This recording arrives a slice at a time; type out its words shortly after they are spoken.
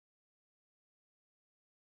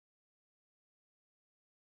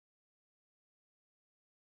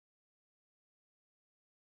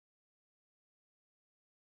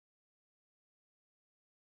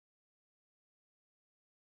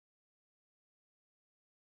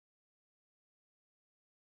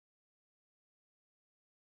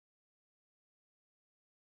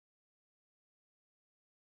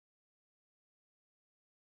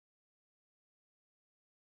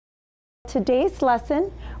today's lesson,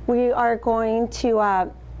 we are going to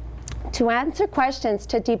answer questions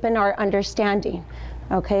to deepen our understanding,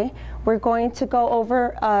 okay? We're going to go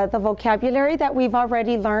over the vocabulary that we've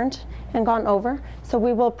already learned and gone over. So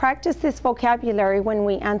we will practice this vocabulary when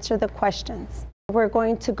we answer the questions. We're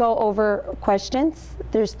going to go over questions.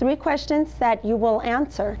 There's 3 questions that you will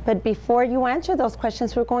answer, but before you answer those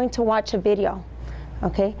questions, we're going to watch a video,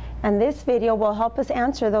 okay? And this video will help us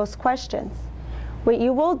answer those questions. What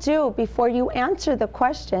you will do before you answer the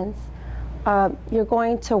questions, you're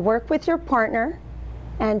going to work with your partner,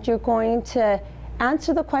 and you're going to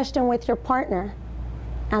answer the question with your partner.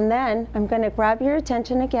 And then I'm going to grab your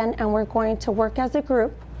attention again, and we're going to work as a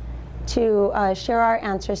group to share our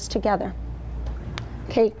answers together.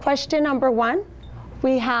 Okay, question number 1,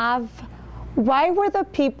 we have, why were the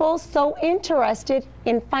people so interested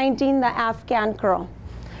in finding the Afghan girl?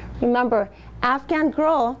 Remember, Afghan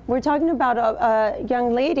girl, we're talking about a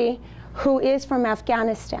young lady who is from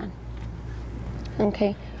Afghanistan.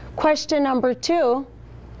 Okay, question number 2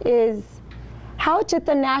 is, how did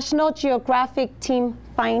the National Geographic team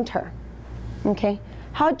find her? Okay,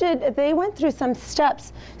 they went through some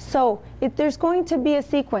steps. So there's going to be a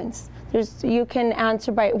sequence. You can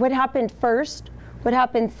answer by what happened first, what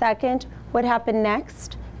happened second, what happened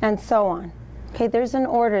next, and so on. Okay, there's an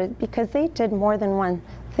order because they did more than one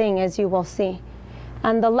thing, as you will see.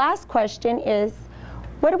 And the last question is,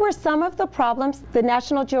 what were some of the problems the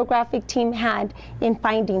National Geographic team had in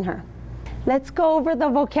finding her? Let's go over the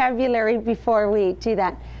vocabulary before we do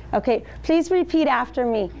that. Okay, please repeat after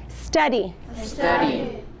me. Study.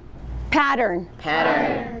 Study. Pattern.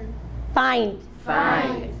 Pattern. Find.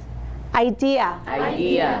 Find. Idea.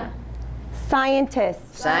 Idea.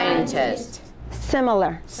 Scientist. Scientist.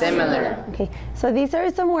 Similar. Similar. Okay, so these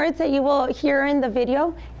are some words that you will hear in the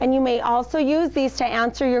video, and you may also use these to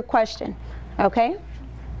answer your question. Okay?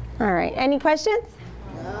 All right, any questions?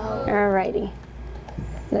 No. All righty,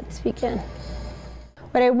 let's begin.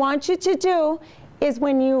 What I want you to do is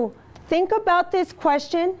when you think about this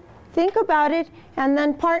question, think about it, and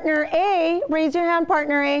then partner A, raise your hand,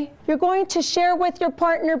 partner A. You're going to share with your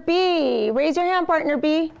partner B. Raise your hand, partner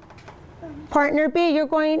B. Partner B, you're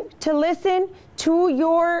going to listen to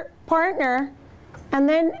your partner, and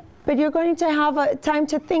then, but you're going to have a time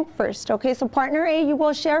to think first, okay? So partner A, you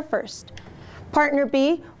will share first. Partner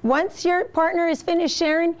B, once your partner is finished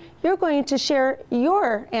sharing, you're going to share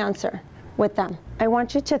your answer with them. I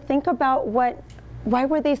want you to think about why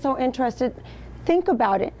were they so interested? Think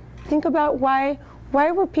about it. Think about why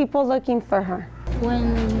were people looking for her?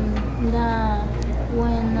 When the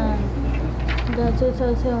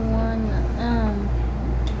 2001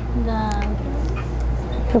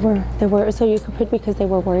 They were, so you could put because they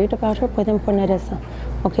were worried about her, pueden poner eso.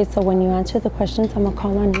 Okay, so when you answer the questions, I'm gonna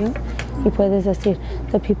call on you. Y puedes decir,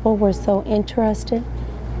 the people were so interested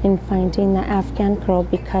in finding the Afghan girl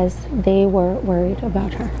because they were worried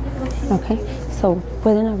about her. Okay, so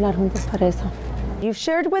pueden hablar juntos para eso. You've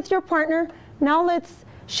shared with your partner. Now let's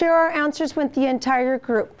share our answers with the entire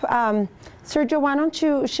group. Sergio, why don't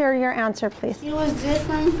you share your answer, please? She was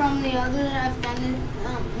different from the other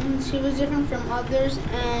she was different from others,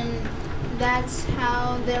 and that's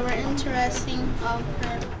how they were interested of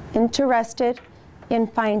her. Interested in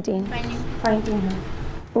finding her.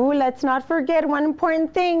 Ooh, let's not forget one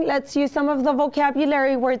important thing. Let's use some of the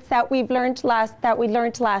vocabulary words that we learned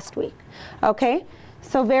last week. Okay?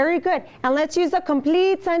 So very good. And let's use a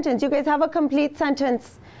complete sentence. You guys have a complete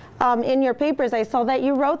sentence in your papers. I saw that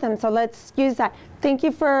you wrote them, so let's use that. Thank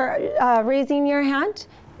you for raising your hand.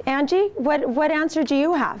 Angie, what answer do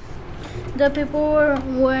you have? The people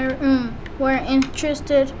were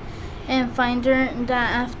interested in finding the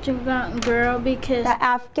Afghan girl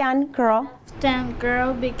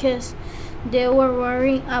because they were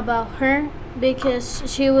worried about her because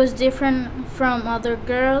she was different from other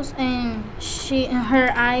girls, and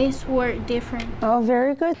her eyes were different. Oh,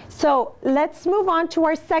 very good. So let's move on to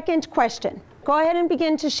our second question. Go ahead and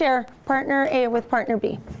begin to share partner A with partner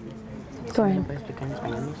B. Go ahead.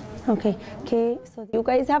 Okay, so you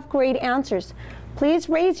guys have great answers. Please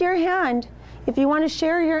raise your hand if you want to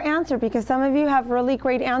share your answer, because some of you have really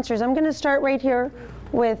great answers. I'm going to start right here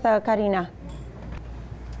with Karina.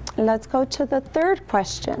 Let's go to the third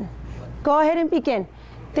question. Go ahead and begin.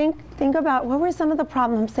 Think about what were some of the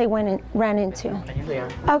problems they ran into.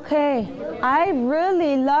 Okay, I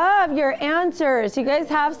really love your answers. You guys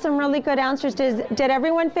have some really good answers. Did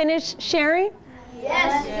everyone finish sharing?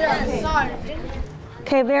 Yes.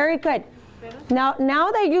 Okay, very good. Now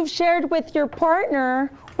that you've shared with your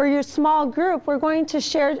partner or your small group, we're going to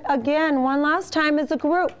share again one last time as a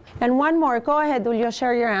group. And one more. Go ahead, Julio,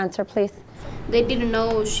 share your answer, please. They didn't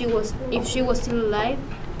know if she was still alive.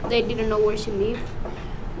 They didn't know where she lived.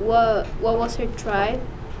 What was her tribe?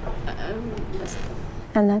 That's it.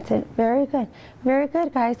 And that's it. Very good. Very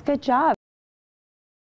good, guys. Good job.